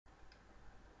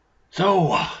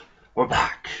So, we're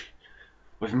back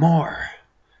with more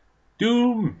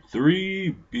Doom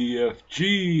 3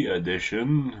 BFG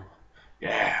edition.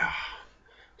 Yeah.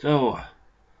 So,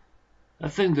 I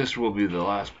think this will be the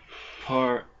last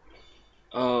part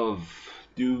of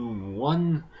Doom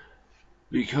 1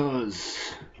 because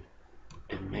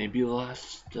it may be the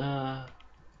last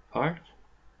part.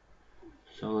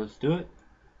 So, let's do it.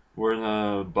 We're in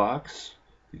a box.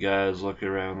 The guy is looking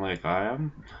around like I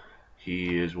am.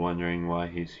 He is wondering why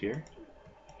he's here.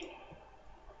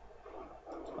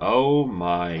 Oh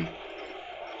my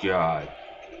god.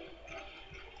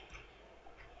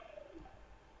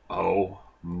 Oh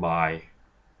my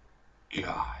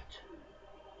god.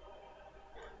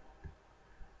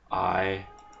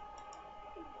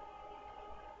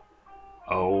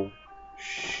 Oh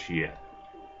shit.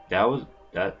 That was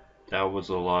that was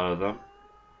a lot of them.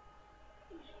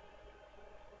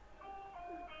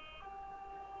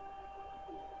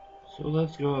 So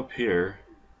let's go up here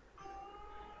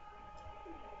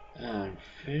and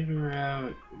figure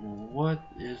out what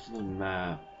is the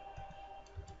map.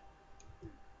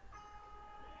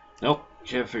 Nope,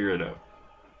 can't figure it out.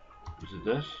 Is it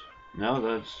this? No,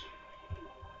 that's...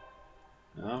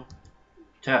 No.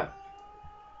 Tap.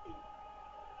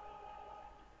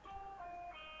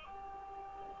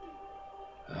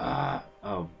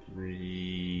 Oh,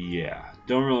 yeah.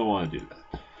 Don't really want to do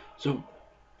that. So...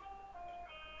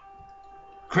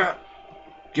 Crap!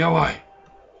 Get away!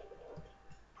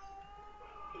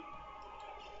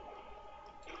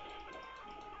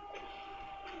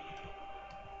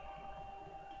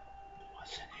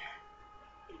 What's in here?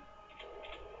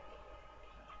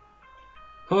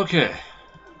 Okay.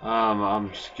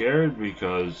 I'm scared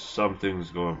because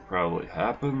something's going to probably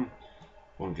happen.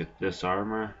 Going to get this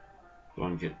armor.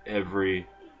 Going to get every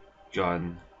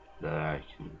gun that I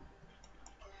can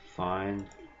find.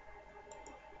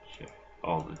 Check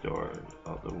all the doors,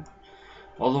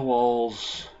 all the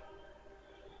walls.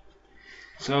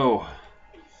 So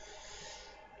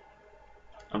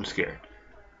I'm scared.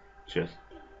 Just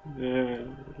I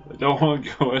don't want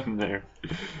to go in there.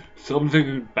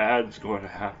 Something bad's going to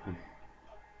happen.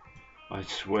 I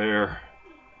swear.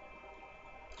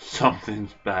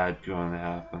 Something's bad going to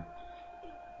happen.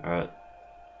 Alright.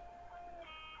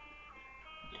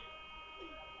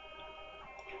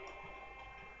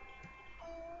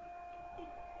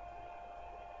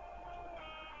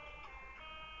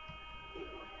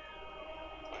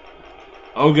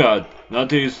 Oh god, not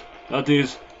these, not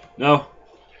these, no.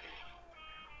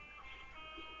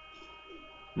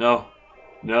 No,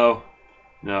 no,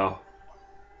 no.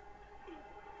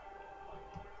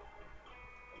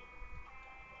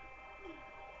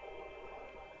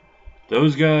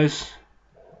 Those guys.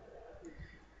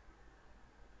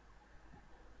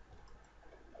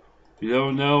 If you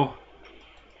don't know,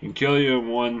 can kill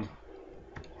you in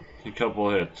a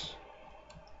couple hits.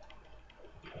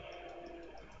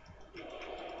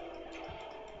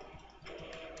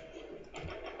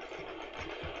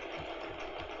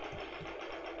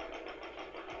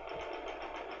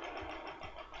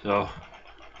 So,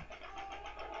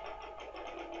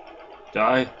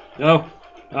 die. No,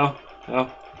 no,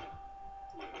 no.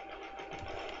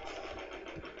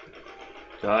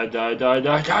 Die, die, die,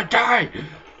 die, die, die!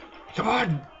 Come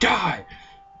on, die!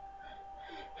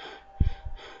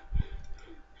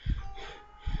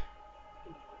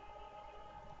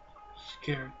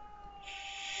 Scared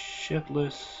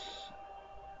shitless.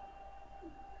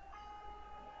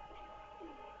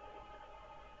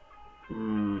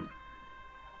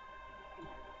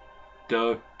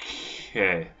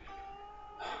 Okay.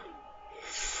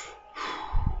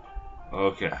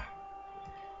 Okay.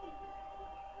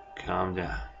 Calm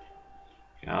down.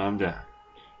 Calm down.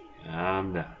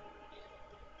 Calm down.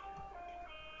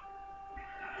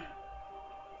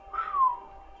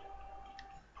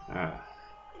 Alright.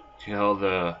 Kill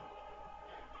the...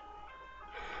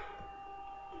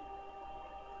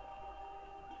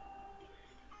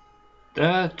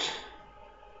 That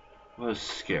was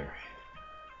scary.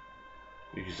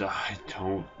 Because I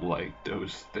don't like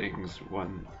those things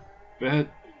one bit.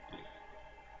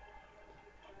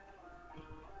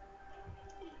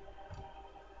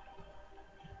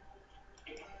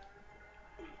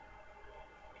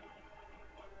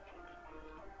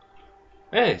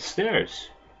 Hey, stairs.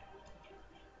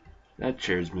 That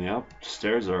cheers me up.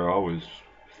 Stairs are always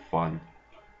fun.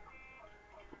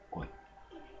 What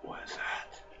is that?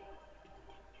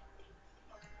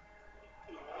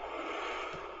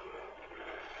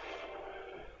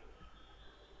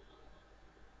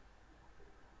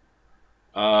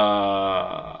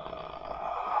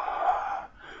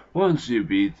 Once you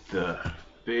beat the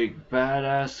big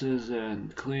badasses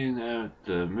and clean out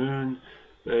the moon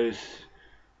base,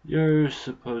 you're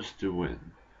supposed to win.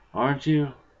 Aren't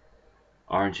you?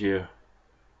 Aren't you?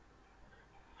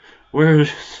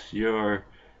 Where's your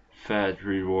fat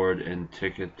reward and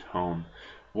ticket home?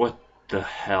 What the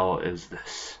hell is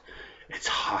this? It's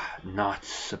not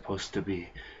supposed to be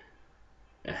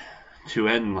to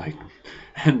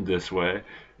end this way.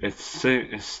 It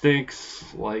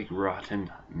stinks like rotten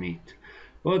meat.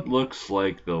 What looks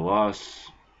like the loss.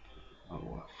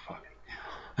 Oh fuck!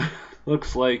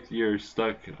 Looks like you're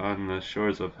stuck on the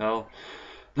shores of hell.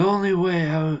 The only way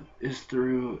out is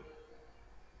through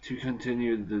to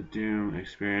continue the Doom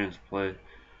experience play.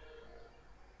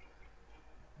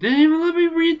 Didn't even let me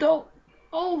read all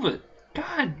of it.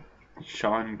 God,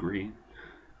 Sean Green,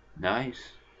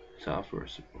 nice software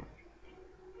support.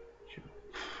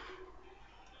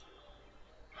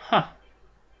 Huh.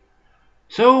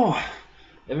 So,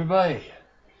 everybody,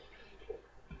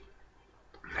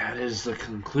 that is the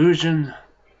conclusion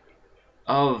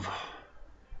of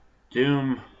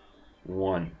Doom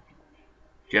 1.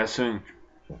 Guessing?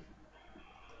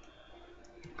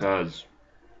 Because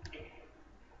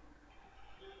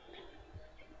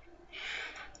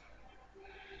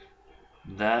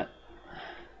that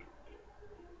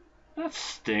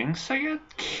stinks. I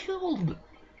got killed.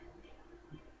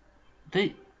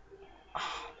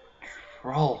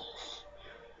 Trolls.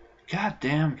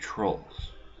 Goddamn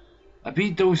trolls. I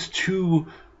beat those two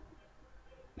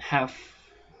half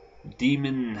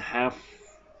demon, half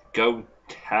goat,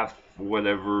 half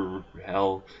whatever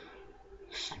hell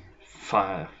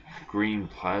green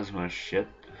plasma shit.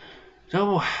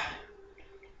 So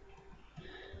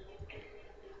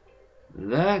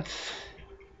that,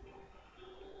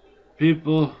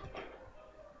 people,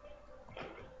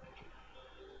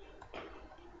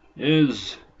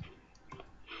 is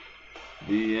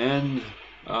the end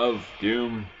of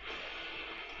Doom.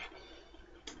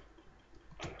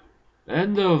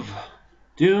 End of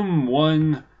Doom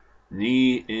 1,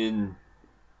 knee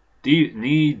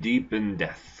deep in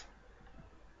death.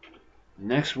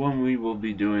 Next one we will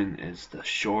be doing is the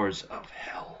Shores of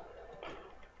Hell.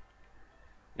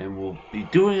 And we'll be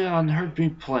doing it on Hurt Me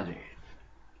Plenty.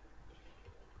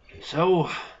 So,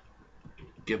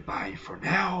 goodbye for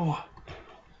now.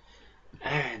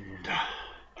 And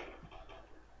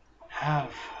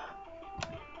have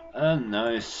a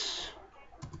nice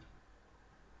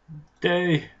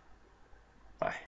day.